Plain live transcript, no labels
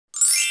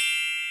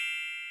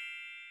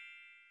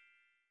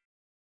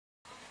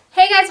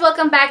Guys,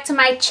 welcome back to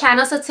my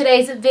channel. So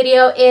today's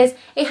video is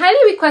a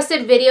highly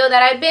requested video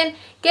that I've been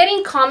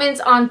getting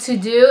comments on to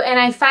do, and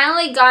I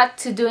finally got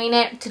to doing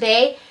it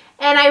today.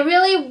 And I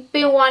really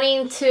been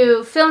wanting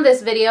to film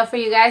this video for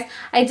you guys.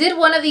 I did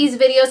one of these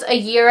videos a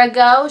year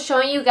ago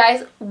showing you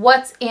guys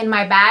what's in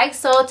my bag.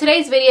 So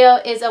today's video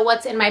is a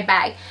what's in my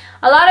bag.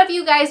 A lot of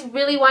you guys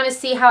really want to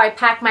see how I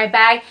pack my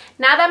bag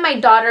now that my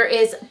daughter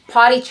is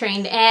potty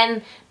trained,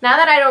 and now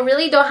that I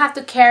don't have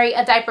to carry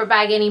a diaper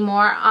bag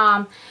anymore.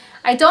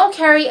 I don't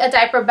carry a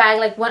diaper bag,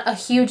 like a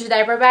huge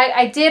diaper bag.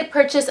 I did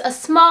purchase a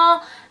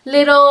small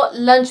little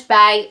lunch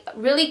bag,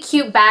 really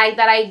cute bag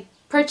that I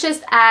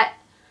purchased at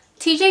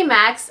TJ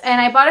Maxx, and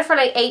I bought it for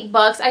like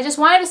 $8. I just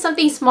wanted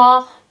something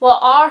small where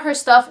all her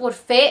stuff would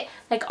fit,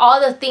 like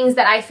all the things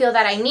that I feel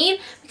that I need,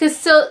 because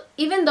still,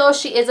 even though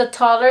she is a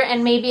toddler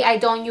and maybe I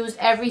don't use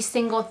every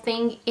single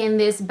thing in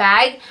this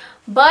bag,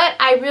 but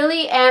I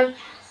really am,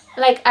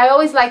 like, I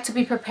always like to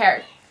be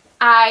prepared.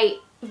 I've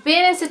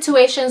been in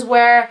situations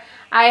where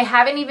I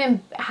haven't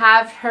even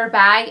have her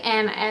bag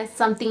and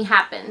something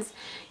happens.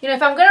 You know,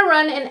 if I'm gonna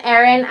run an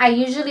errand, I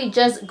usually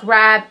just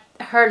grab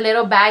her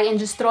little bag and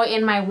just throw it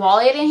in my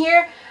wallet in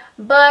here.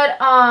 But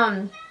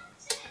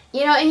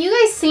you know, and you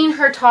guys seen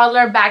her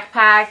toddler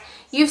backpack.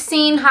 You've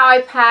seen how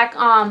I pack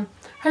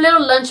her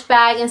little lunch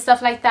bag and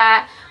stuff like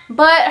that.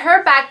 But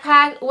her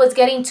backpack was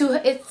getting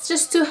it's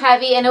just too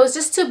heavy, and it was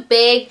just too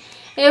big.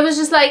 And it was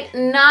just like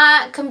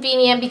not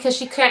convenient because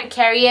she can't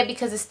carry it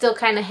because it's still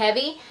kind of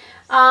heavy.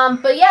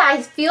 But yeah,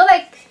 I feel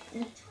like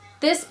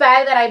this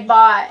bag that I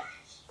bought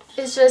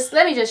is just,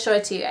 let me just show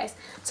it to you guys.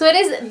 So it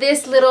is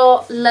this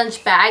little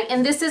lunch bag,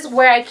 and this is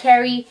where I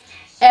carry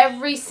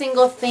every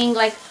single thing,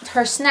 like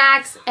her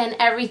snacks and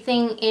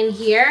everything in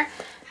here.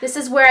 This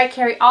is where I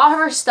carry all of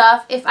her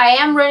stuff. If I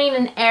am running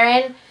an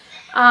errand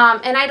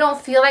and I don't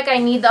feel like I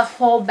need the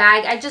whole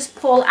bag, I just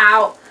pull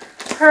out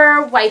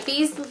her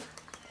wipes.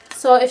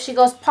 So if she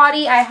goes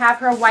potty, I have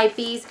her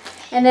wipes.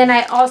 And then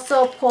I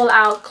also pull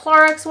out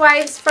Clorox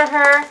wipes for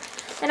her.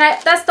 And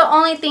that's the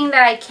only thing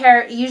that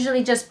I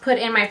usually just put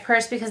in my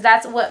purse, because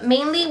that's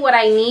mainly what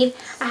I need.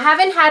 I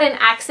haven't had an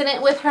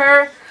accident with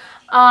her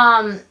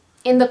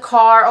in the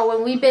car, or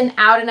when we've been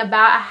out and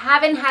about. I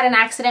haven't had an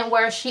accident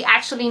where she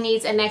actually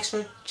needs an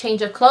extra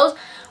change of clothes,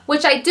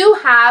 which I do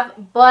have,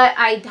 but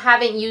I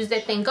haven't used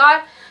it, thank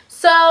God.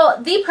 So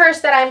the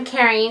purse that I'm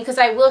carrying, because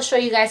I will show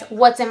you guys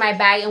what's in my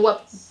bag and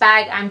what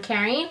bag I'm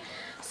carrying.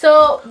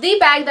 So the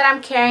bag that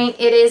I'm carrying,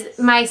 it is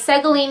my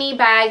Segolini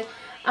bag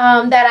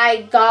that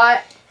I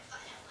got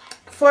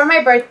for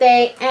my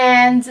birthday,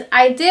 and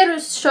I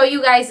did show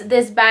you guys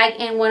this bag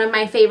in one of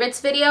my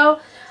favorites video.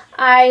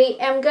 I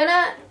am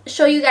gonna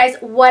show you guys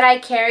what I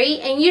carry,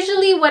 and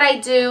usually what I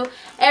do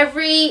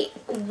every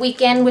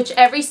weekend, which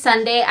every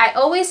Sunday, I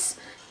always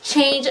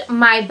change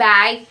my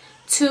bag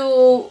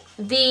to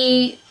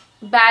the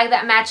bag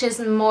that matches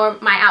more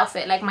my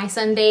outfit, like my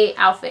Sunday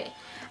outfit.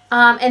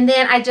 And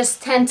then I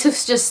just tend to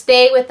just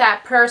stay with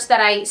that purse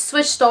that I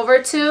switched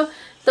over to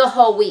the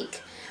whole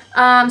week.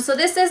 So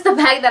this is the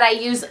bag that I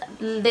used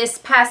this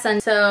past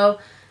Sunday. So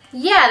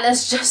yeah,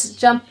 let's just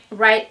jump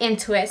right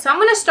into it. So I'm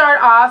going to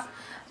start off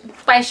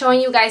by showing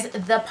you guys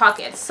the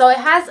pockets. So it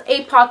has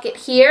a pocket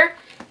here.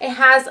 It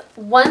has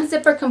one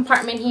zipper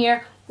compartment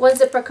here, one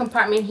zipper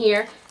compartment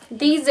here,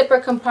 the zipper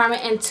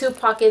compartment, and two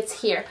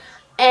pockets here.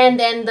 And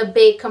then the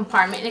big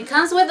compartment. It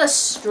comes with a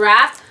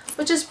strap,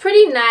 which is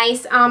pretty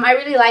nice. I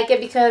really like it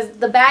because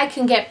the bag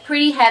can get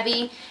pretty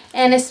heavy,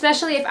 and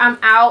especially if I'm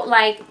out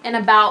like and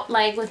about,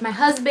 like with my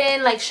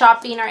husband, like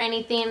shopping or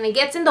anything, and it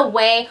gets in the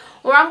way,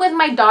 or I'm with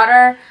my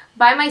daughter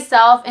by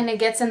myself and it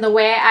gets in the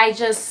way, I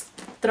just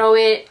throw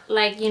it,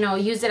 like, you know,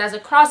 use it as a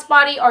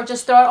crossbody, or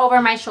just throw it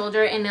over my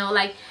shoulder and it'll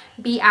like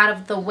be out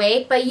of the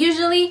way. But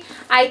usually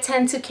I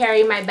tend to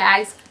carry my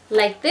bags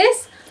like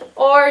this,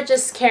 or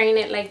just carrying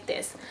it like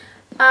this.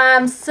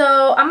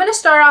 So I'm going to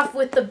start off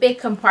with the big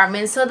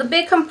compartment. So the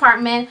big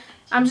compartment,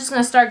 I'm just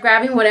going to start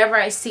grabbing whatever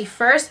I see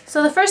first.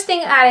 So the first thing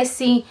that I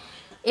see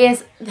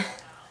is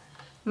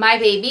my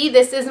baby.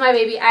 This is my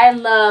baby. I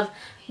love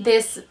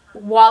this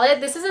wallet.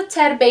 This is a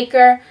Ted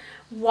Baker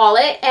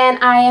wallet, and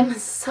I am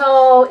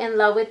so in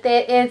love with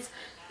it. It's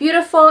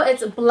beautiful.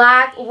 It's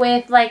black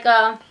with like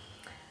a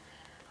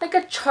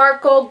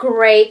charcoal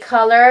gray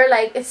color.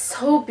 Like, it's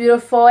so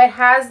beautiful. It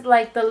has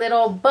like the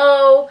little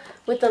bow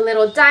with the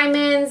little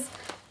diamonds.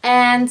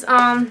 And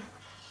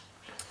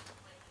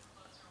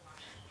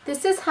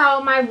this is how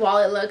my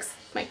wallet looks.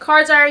 My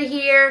cards are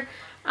here.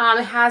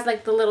 It has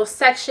like the little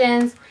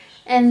sections,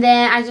 and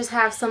then I just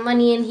have some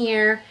money in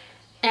here.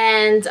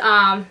 And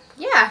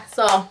yeah,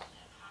 so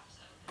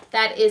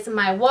that is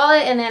my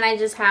wallet, and then I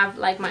just have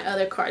like my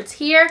other cards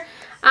here.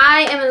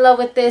 I am in love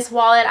with this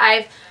wallet.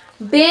 I've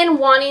been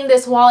wanting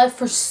this wallet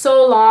for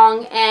so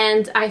long,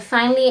 and I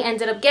finally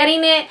ended up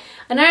getting it.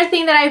 Another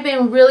thing that I've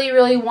been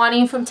really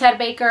wanting from Ted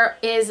Baker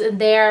is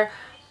their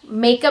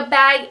makeup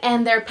bag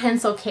and their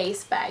pencil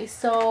case bag.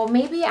 So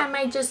maybe I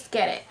might just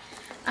get it.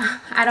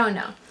 I don't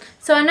know.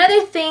 So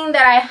another thing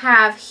that I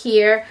have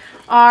here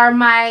are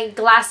my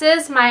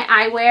glasses, my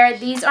eyewear.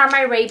 These are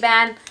my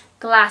Ray-Ban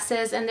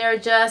glasses, and they're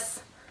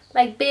just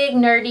like big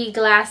nerdy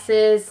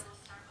glasses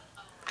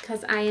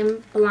because I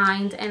am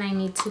blind and I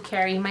need to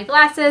carry my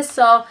glasses,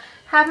 so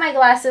have my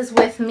glasses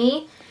with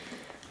me.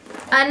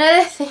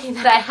 Another thing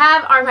that I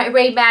have are my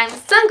Ray-Ban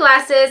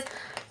sunglasses.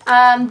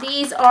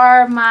 These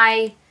are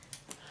my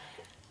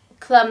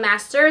Club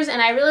Masters,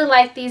 and I really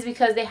like these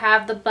because they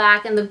have the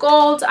black and the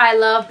gold. I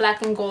love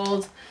black and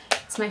gold.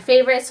 It's my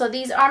favorite. So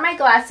these are my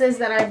glasses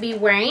that I'll be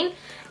wearing.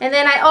 And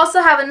then I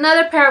also have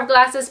another pair of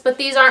glasses, but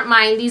these aren't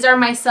mine. These are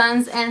my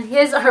son's, and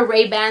his are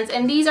Ray-Bans.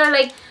 And these are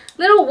like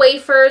little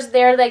wafers.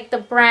 They're like the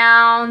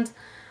brown,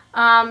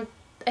 I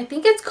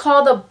think it's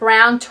called the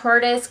brown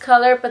tortoise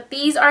color, but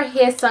these are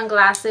his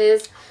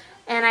sunglasses.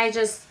 And I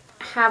just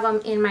have them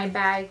in my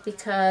bag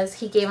because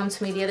he gave them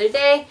to me the other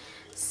day.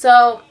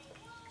 So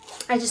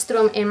I just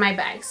threw them in my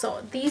bag.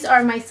 So these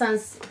are my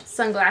son's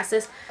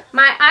sunglasses.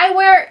 My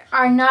eyewear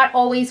are not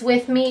always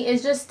with me.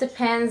 It just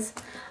depends.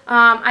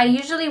 I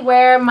usually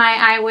wear my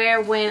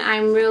eyewear when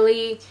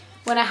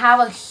I have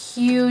a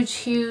huge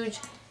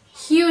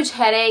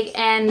headache,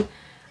 and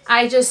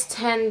I just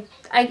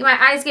my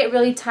eyes get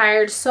really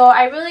tired. So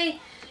I really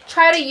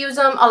try to use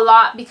them a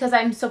lot because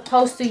I'm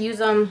supposed to use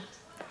them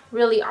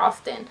really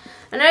often.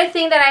 Another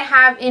thing that I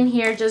have in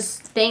here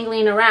just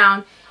dangling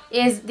around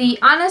is the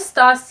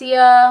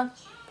Anastasia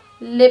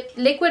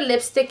liquid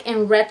lipstick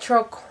in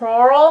retro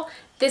coral.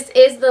 This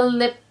is the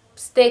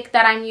lipstick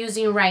that I'm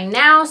using right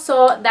now,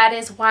 so that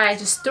is why I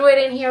just threw it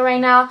in here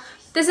right now.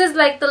 This is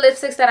like the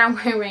lipsticks that I'm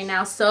wearing right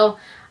now, so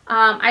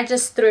I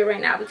just threw it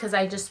right now because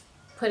I just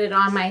put it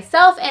on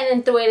myself and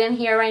then threw it in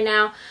here right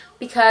now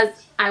because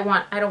I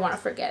don't want to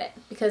forget it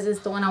because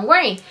it's the one I'm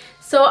wearing.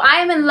 So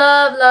I'm in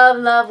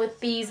love with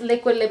these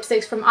liquid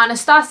lipsticks from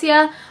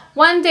Anastasia.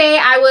 One day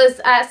I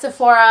was at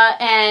Sephora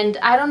and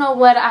I don't know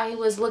what I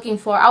was looking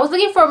for. I was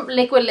looking for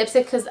liquid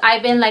lipstick because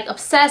I've been like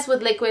obsessed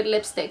with liquid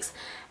lipsticks.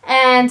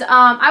 And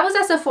I was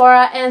at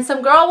Sephora and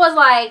some girl was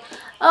like,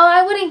 oh,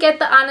 I wouldn't get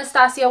the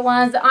Anastasia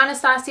ones. The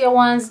Anastasia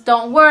ones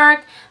don't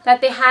work. That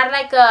they had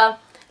like a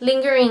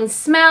lingering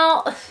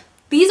smell.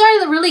 These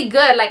are really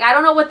good. Like, I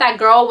don't know what that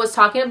girl was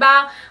talking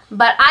about,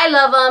 but I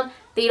love them.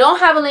 They don't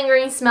have a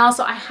lingering smell,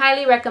 so I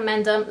highly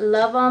recommend them.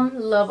 Love them,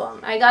 love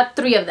them. I got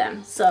 3 of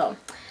them, so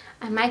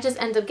I might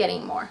just end up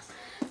getting more.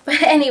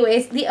 But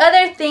anyways, the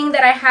other thing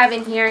that I have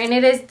in here, and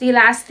it is the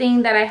last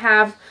thing that I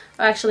have,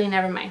 oh, actually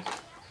never mind,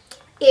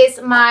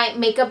 is my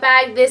makeup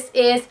bag. This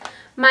is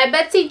my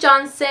Betsy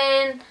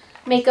Johnson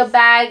makeup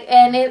bag,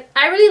 and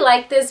I really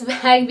like this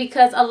bag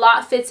because a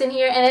lot fits in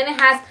here, and then it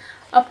has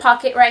a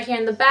pocket right here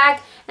in the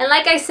back. And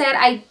like I said,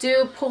 I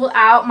do pull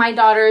out my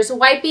daughter's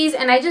wipes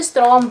and I just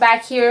throw them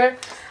back here.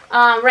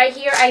 Right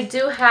here I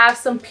do have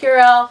some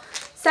Purell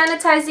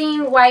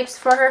sanitizing wipes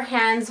for her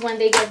hands when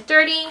they get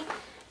dirty,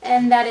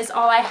 and that is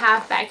all I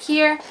have back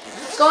here.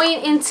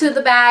 Going into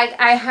the bag,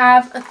 I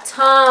have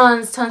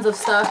tons of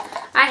stuff.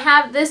 I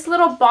have this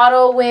little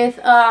bottle with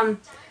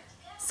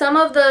some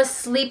of the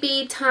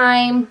Sleepy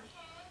Time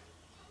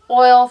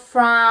oil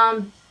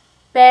from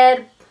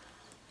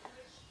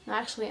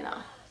I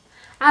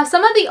have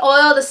some of the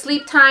oil, the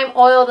Sleep Time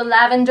oil, the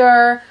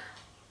lavender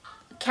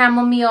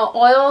chamomile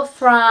oil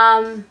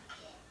from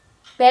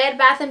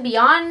Bath and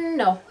Beyond.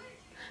 No,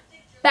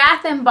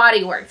 Bath and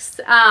Body Works.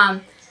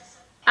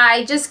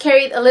 I just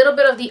carried a little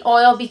bit of the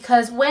oil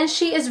because when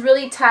she is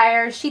really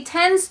tired, she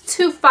tends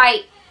to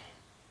fight.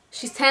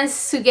 She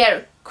tends to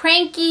get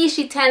cranky.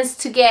 She tends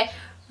to get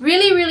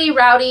really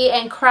rowdy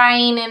and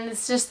crying, and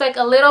it's just like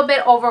a little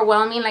bit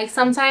overwhelming. Like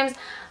sometimes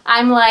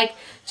I'm like,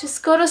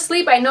 just go to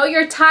sleep. I know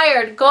you're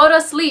tired. Go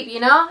to sleep, you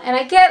know? And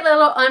I get a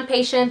little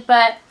impatient,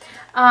 but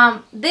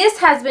this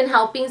has been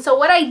helping. So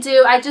what I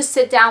do, I just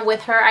sit down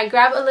with her. I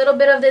grab a little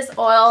bit of this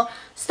oil,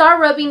 start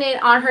rubbing it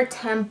on her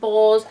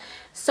temples,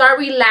 start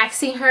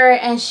relaxing her,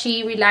 and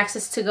she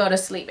relaxes to go to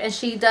sleep. And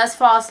she does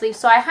fall asleep.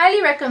 So I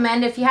highly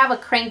recommend if you have a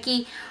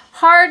cranky,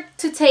 hard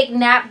to take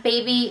nap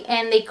baby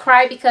and they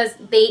cry because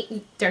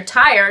they're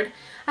tired.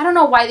 I don't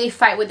know why they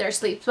fight with their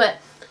sleep, but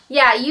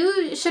yeah,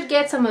 you should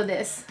get some of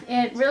this.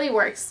 It really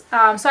works.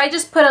 So I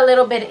just put a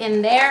little bit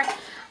in there.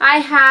 I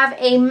have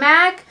a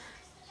MAC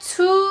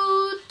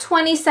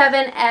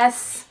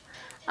 227S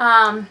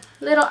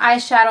little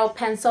eyeshadow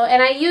pencil,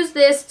 and I use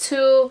this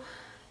to,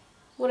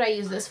 what do I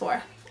use this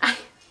for?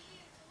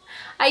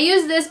 I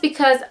use this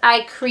because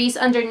I crease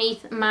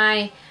underneath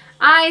my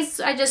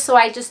eyes. I just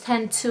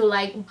tend to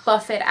like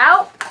buff it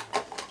out.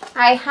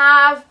 I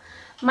have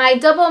my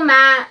double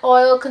matte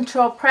oil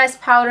control press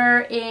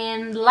powder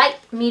in light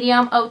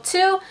medium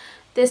 02.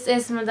 This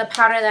is the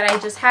powder that I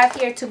just have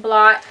here to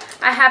blot.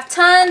 I have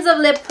tons of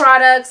lip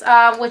products,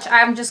 which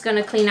I'm just going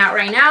to clean out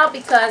right now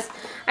because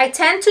I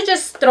tend to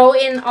just throw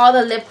in all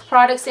the lip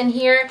products in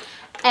here,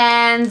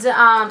 and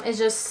it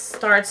just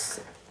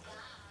starts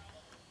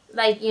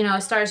like, you know,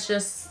 it starts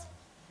just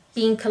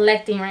being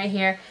collecting right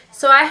here.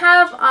 So I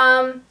have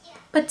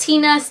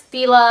Patina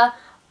Stila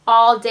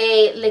All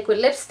Day Liquid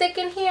Lipstick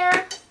in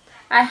here.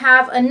 I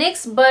have a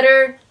NYX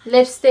Butter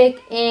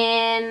Lipstick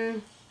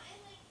in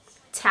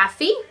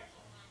Taffy.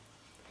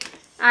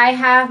 I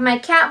have my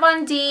Kat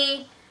Von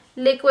D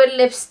liquid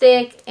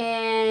lipstick,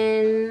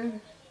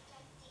 and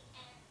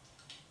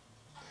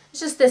it's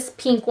just this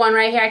pink one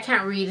right here. I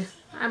can't read.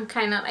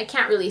 I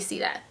can't really see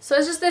that. So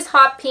it's just this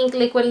hot pink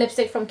liquid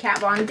lipstick from Kat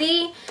Von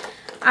D.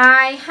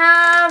 I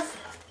have,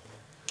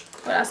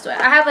 what else do I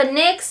have? A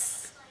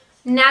NYX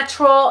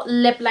natural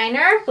lip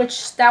liner,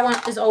 which that one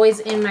is always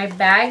in my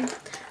bag.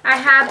 I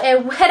have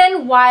a Wet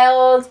n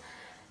Wild,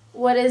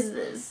 what is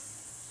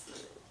this?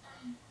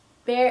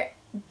 I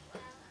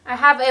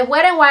have a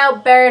Wet n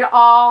Wild Bare It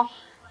All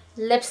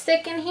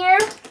lipstick in here.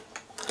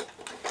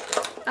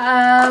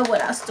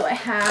 What else do I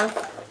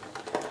have?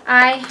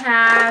 I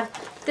have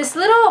this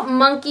little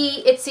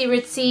monkey itsy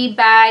ritzy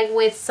bag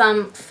with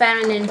some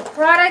feminine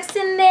products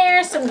in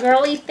there, some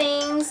girly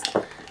things.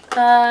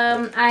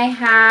 I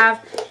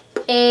have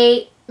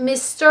a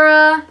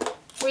Mistura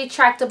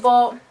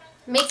retractable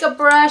makeup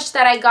brush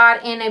that I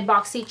got in a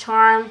boxy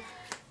charm,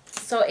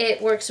 so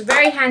it works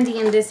very handy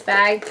in this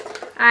bag.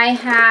 I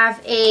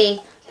have a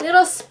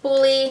little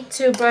spoolie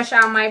to brush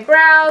out my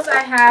brows.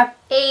 I have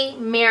a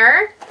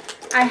mirror.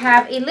 I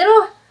have a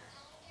little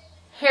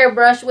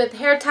hairbrush with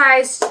hair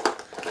ties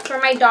for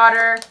my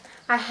daughter.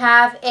 I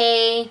have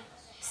a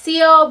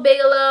Co.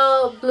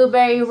 Bigelow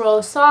Blueberry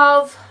Rose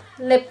Solve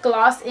lip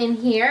gloss in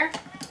here.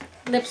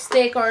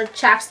 Lipstick or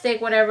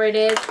chapstick, whatever it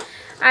is.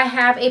 I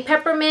have a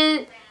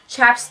peppermint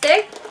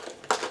chapstick.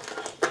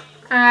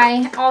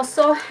 I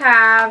also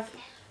have,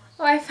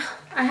 I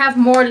have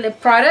more lip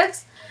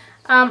products.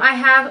 I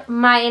have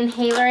my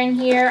inhaler in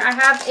here. I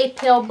have a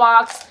pill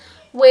box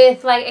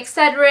with like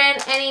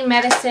Excedrin, any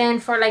medicine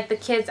for like the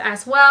kids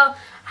as well.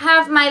 I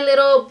have my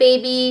little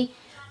baby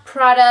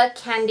Prada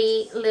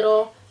candy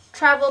little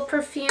travel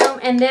perfume,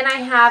 and then I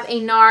have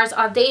a NARS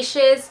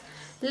Audacious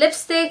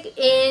lipstick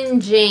in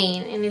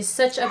Jane, and it's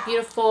such a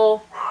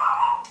beautiful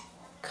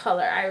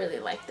color. I really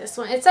like this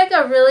one. It's like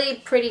a really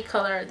pretty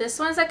color. This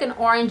one's like an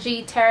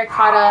orangey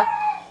terracotta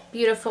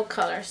beautiful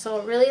color,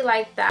 so really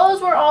like that.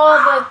 Those were all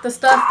the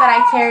stuff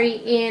that I carry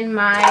in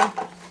my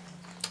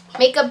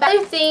makeup bag. The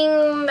other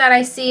thing that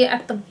I see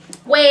at the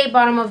way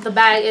bottom of the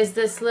bag is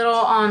this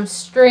little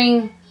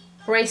string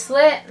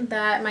bracelet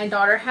that my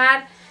daughter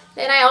had.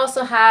 Then I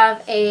also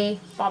have a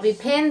bobby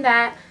pin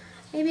that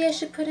maybe I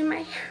should put in my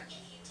hair.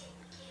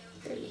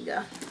 There you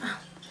go.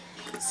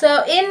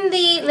 So in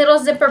the little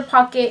zipper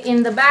pocket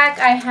in the back,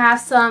 I have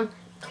some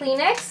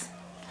Kleenex,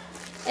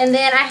 and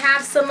then I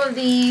have some of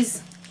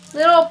these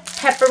little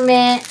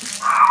peppermint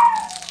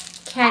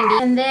candy,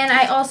 and then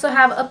I also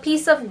have a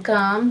piece of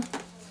gum,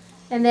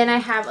 and then I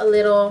have a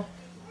little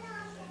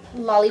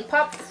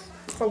lollipop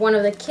for one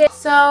of the kids.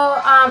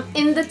 So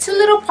in the two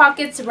little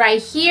pockets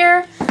right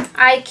here,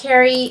 I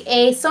carry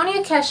a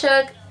Sonia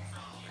Keshuk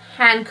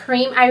hand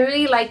cream. I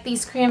really like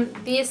these cream.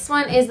 This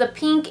one is the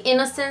Pink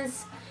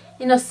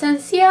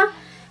Innocencia.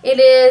 It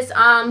is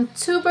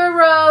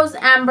tuberose,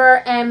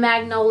 amber, and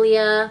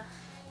magnolia.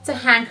 It's a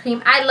hand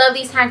cream. I love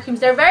these hand creams.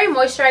 They're very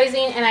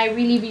moisturizing, and I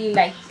really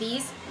like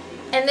these.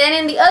 And then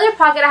in the other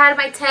pocket, I had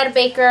my Ted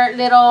Baker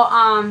little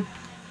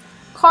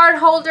card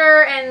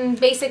holder, and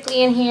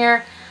basically in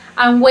here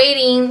I'm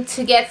waiting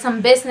to get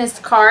some business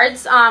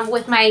cards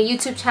with my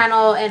YouTube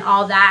channel and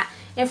all that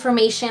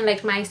information,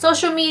 like my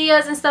social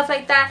medias and stuff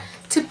like that,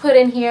 to put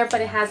in here.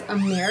 But it has a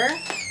mirror,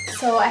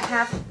 so I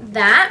have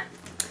that.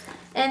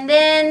 And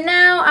then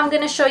now I'm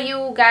gonna show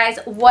you guys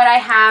what I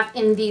have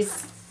in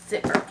these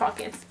zipper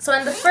pockets. So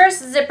in the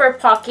first zipper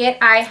pocket,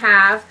 I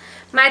have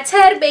my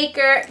Ted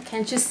Baker.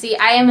 Can't you see?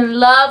 I am in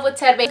love with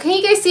Ted Baker. Can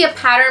you guys see a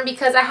pattern?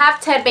 Because I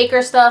have Ted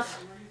Baker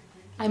stuff.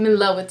 I'm in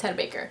love with Ted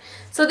Baker.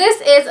 So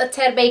this is a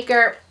Ted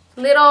Baker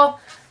little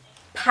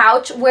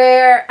pouch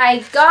where I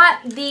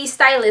got the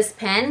stylus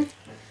pen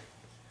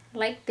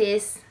like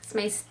this. It's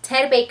my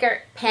Ted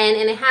Baker pen,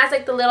 and it has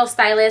like the little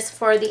stylus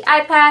for the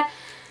iPad.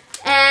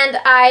 And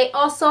I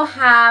also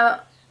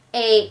have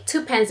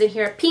two pens in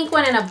here, a pink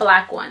one and a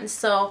black one.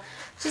 So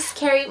just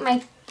carry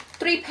my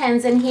 3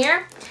 pens in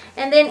here.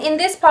 And then in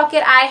this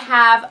pocket, I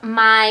have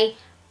my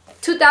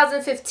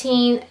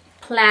 2015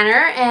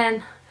 planner,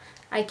 and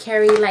I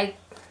carry like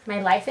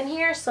my life in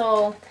here,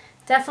 so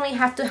definitely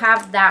have to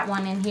have that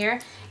one in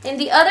here. In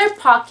the other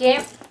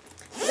pocket,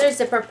 there's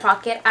zipper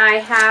pocket, I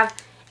have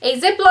a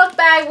Ziploc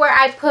bag where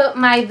I put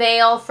my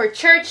veil for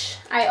church.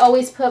 I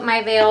always put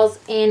my veils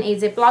in a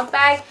Ziploc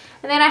bag.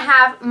 And then I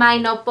have my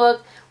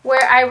notebook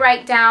where I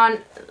write down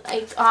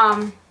like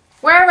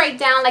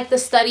the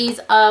studies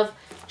of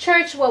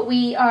church, what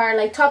we are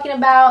like talking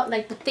about,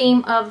 like the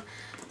theme of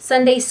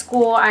Sunday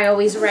school. I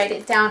always write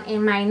it down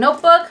in my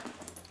notebook,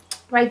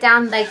 write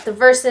down like the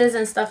verses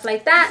and stuff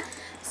like that.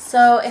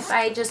 So if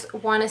I just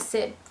want to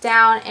sit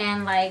down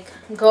and like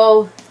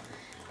go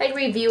like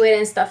review it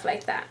and stuff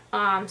like that.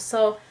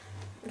 So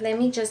let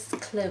me just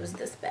close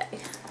this bag.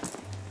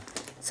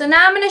 So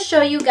now I'm going to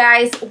show you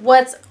guys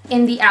what's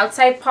in the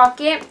outside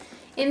pocket.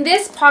 In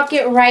this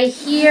pocket right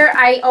here,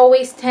 I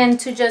always tend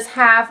to just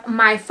have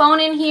my phone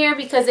in here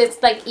because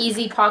it's like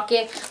easy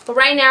pocket. But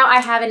right now I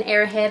have an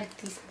Airhead.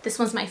 This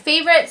one's my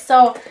favorite,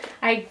 so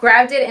I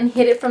grabbed it and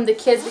hid it from the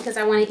kids because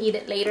I want to eat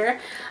it later.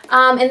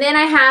 And then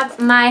I have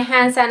my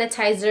hand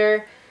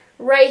sanitizer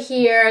right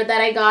here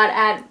that I got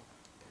at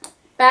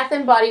Bath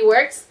and Body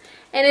Works.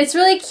 And it's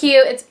really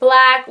cute. It's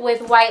black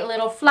with white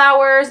little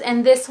flowers.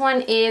 And this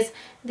one is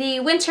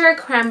the Winter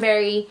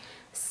Cranberry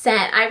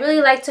scent. I really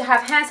like to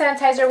have hand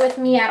sanitizer with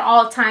me at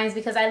all times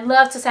because I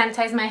love to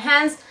sanitize my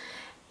hands.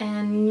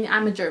 And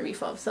I'm a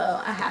germaphobe,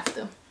 so I have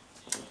to.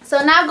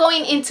 So now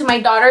going into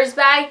my daughter's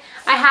bag,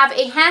 I have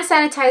a hand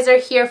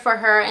sanitizer here for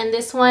her. And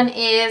this one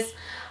is,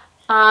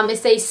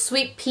 it's a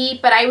Sweet Pea,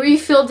 but I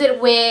refilled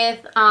it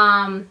with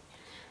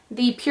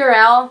the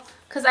Purell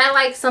because I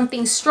like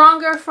something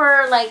stronger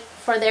for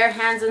their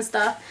hands and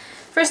stuff.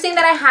 First thing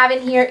that I have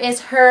in here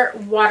is her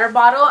water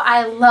bottle.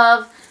 I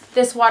love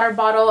this water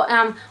bottle.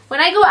 When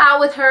I go out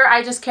with her,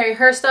 I just carry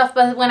her stuff,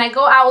 but when I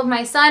go out with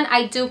my son,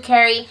 I do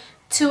carry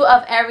 2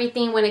 of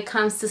everything when it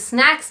comes to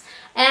snacks,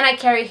 and I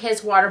carry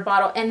his water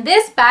bottle. And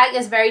this bag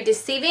is very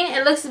deceiving.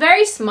 It looks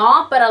very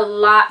small, but a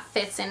lot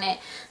fits in it.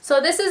 So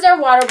this is their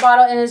water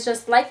bottle, and it's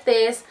just like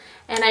this,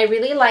 and I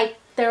really like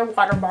their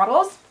water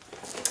bottles.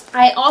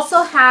 We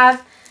also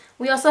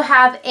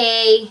have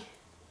a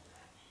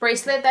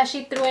bracelet that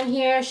she threw in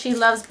here. She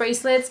loves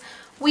bracelets.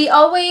 We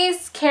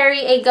always carry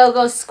a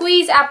Go-Go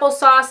Squeeze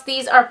applesauce.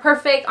 These are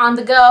perfect on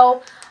the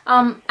go.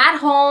 At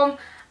home,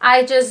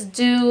 I just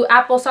do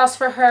applesauce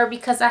for her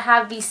because I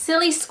have these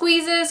silly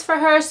squeezes for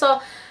her.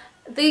 So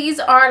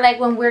these are like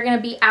when we're going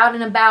to be out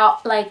and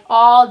about like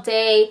all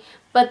day.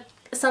 But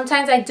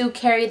sometimes I do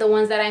carry the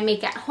ones that I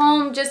make at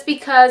home just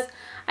because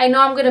I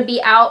know I'm going to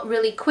be out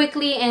really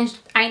quickly and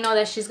I know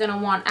that she's going to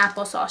want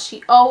applesauce.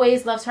 She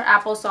always loves her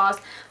applesauce.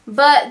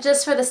 But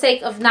just for the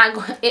sake of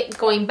not it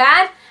going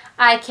bad,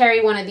 I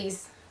carry one of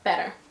these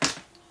better.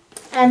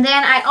 And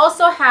then I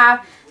also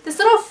have this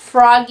little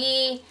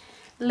froggy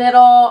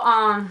little,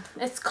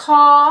 it's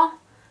called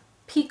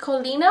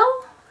Piccolino.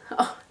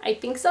 Oh, I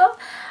think so.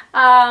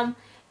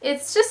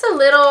 It's just a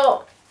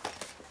little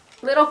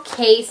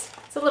case.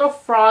 It's a little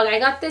frog. I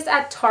got this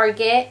at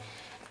Target.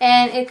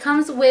 And it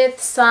comes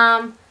with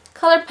some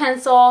colored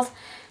pencils.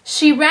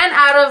 She ran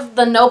out of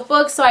the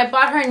notebook, so I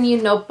bought her a new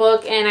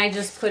notebook and I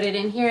just put it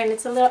in here, and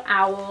it's a little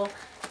owl.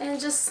 And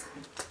just,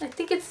 I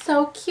think it's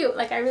so cute.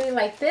 Like, I really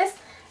like this.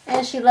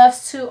 And she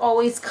loves to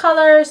always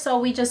color, so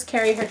we just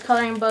carry her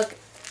coloring book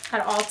at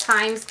all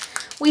times.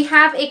 We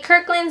have a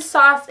Kirkland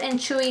soft and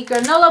chewy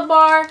granola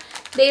bar.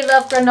 They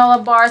love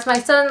granola bars. My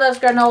son loves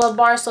granola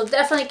bars, so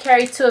definitely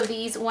carry 2 of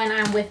these when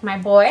I'm with my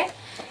boy.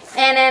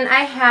 And then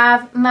I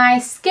have my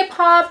Skip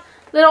Hop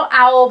little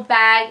owl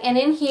bag, and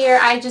in here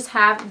I just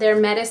have their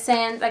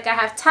medicine. Like, I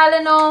have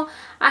Tylenol.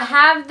 I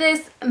have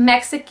this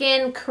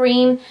Mexican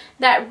cream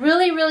that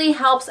really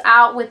helps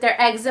out with their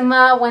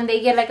eczema when they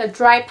get like a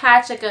dry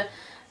patch, like a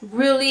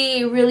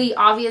really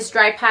obvious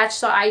dry patch.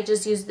 So I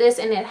just use this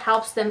and it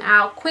helps them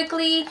out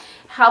quickly,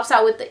 helps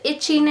out with the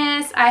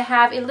itchiness. I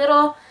have a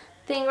little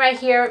thing right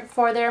here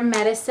for their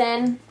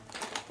medicine.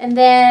 And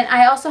then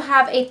I also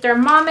have a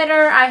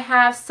thermometer. I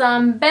have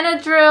some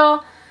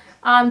Benadryl,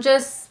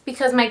 just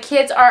because my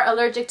kids are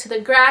allergic to the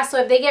grass.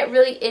 So if they get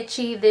really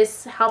itchy,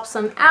 this helps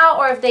them out.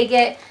 Or if they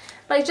get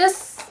like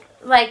just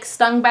like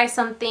stung by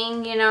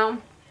something, you know,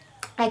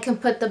 I can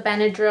put the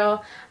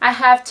Benadryl. I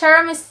have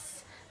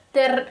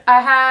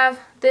I have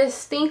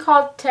this thing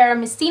called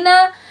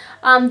Terramicina.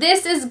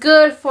 This is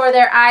good for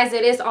their eyes.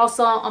 It is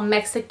also a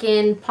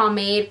Mexican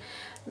pomade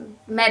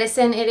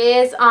medicine. It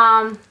is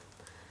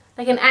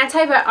like an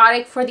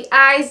antibiotic for the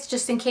eyes,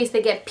 just in case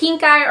they get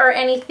pink eye or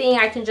anything.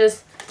 I can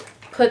just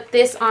put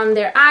this on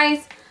their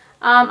eyes.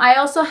 I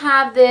also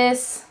have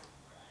this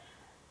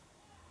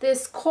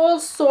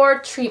cold sore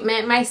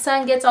treatment. My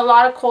son gets a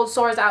lot of cold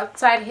sores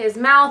outside his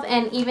mouth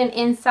and even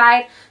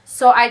inside,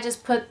 so I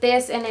just put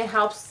this and it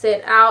helps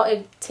it out.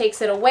 It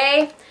takes it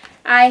away.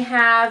 I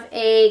have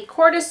a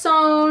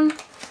cortisone.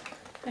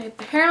 I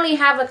apparently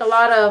have like a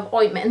lot of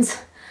ointments.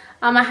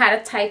 I had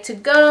a Tide to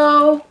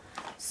Go.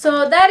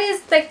 So that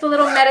is like the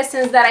little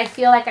medicines that I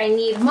feel like I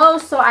need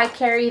most, so I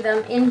carry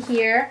them in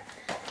here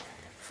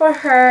for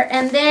her.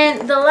 And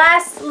then the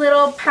last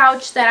little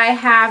pouch that I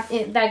have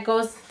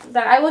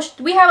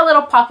we have a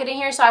little pocket in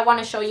here, so I want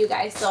to show you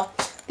guys. So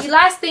the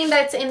last thing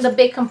that's in the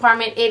big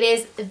compartment, it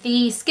is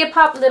the Skip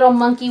Hop little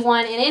monkey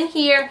one, and in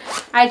here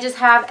I just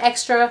have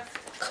extra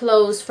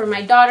clothes for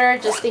my daughter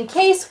just in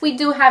case we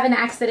do have an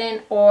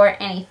accident or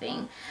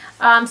anything.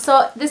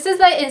 So this is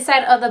the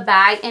inside of the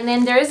bag, and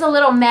then there is a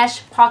little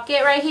mesh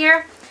pocket right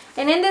here,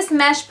 and in this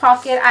mesh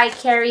pocket I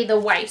carry the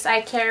wipes.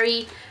 I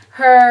carry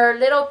her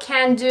little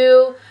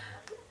Can-Do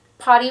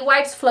potty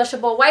wipes,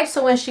 flushable wipes,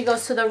 so when she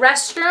goes to the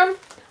restroom,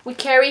 we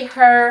carry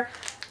her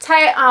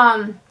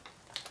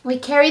we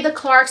carry the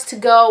Clarks To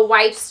Go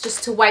wipes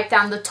just to wipe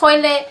down the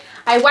toilet.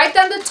 I wipe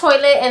down the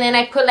toilet and then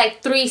I put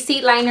like 3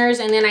 seat liners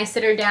and then I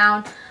sit her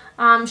down.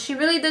 She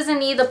really doesn't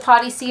need the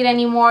potty seat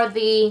anymore.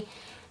 The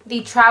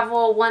the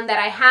travel one that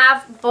I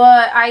have,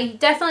 but I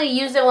definitely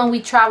use it when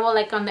we travel,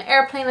 like on the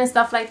airplane and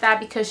stuff like that,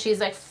 because she's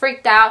like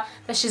freaked out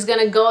that she's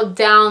gonna go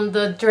down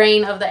the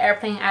drain of the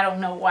airplane. I don't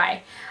know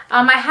why.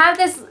 I have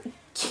this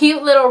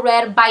cute little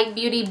red Bite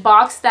Beauty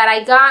box that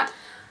I got.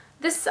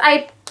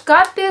 I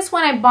got this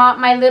when I bought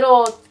my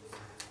little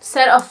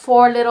set of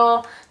 4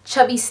 little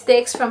chubby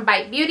sticks from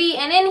Bite Beauty,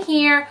 and in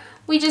here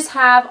we just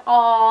have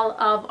all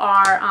of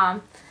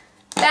our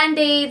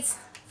band-aids,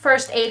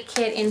 first aid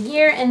kit in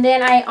here, and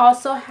then I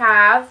also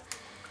have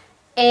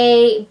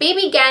a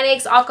Baby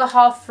Ganix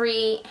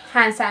alcohol-free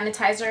hand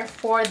sanitizer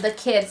for the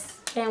kids,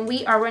 and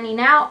we are running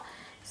out,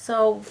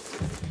 so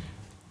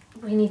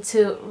we need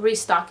to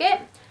restock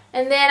it.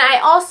 And then I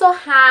also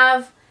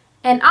have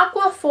an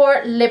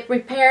Aquaphor lip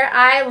repair.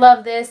 I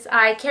love this.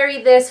 I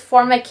carry this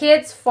for my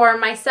kids, for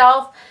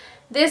myself.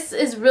 This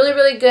is really,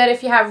 really good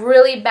if you have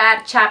really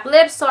bad chapped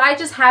lips, so I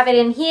just have it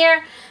in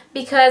here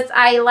because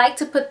I like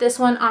to put this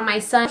one on my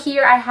son.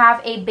 Here I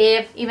have a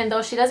bib, even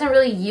though she doesn't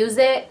really use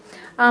it.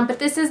 But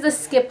this is the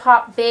Skip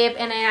Hop bib,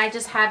 and then I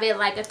just have it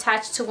like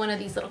attached to one of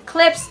these little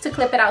clips to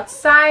clip it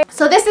outside.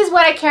 So this is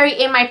what I carry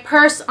in my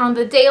purse on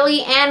the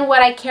daily, and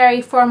what I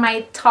carry for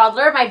my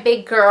toddler, my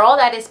big girl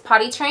that is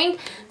potty trained.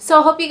 So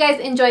I hope you guys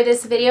enjoyed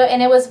this video,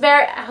 and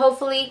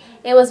hopefully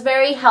it was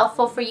very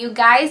helpful for you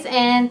guys,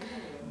 and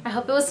I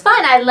hope it was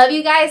fun. I love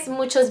you guys.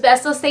 Muchos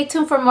besos. Stay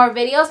tuned for more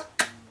videos.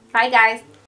 Bye guys.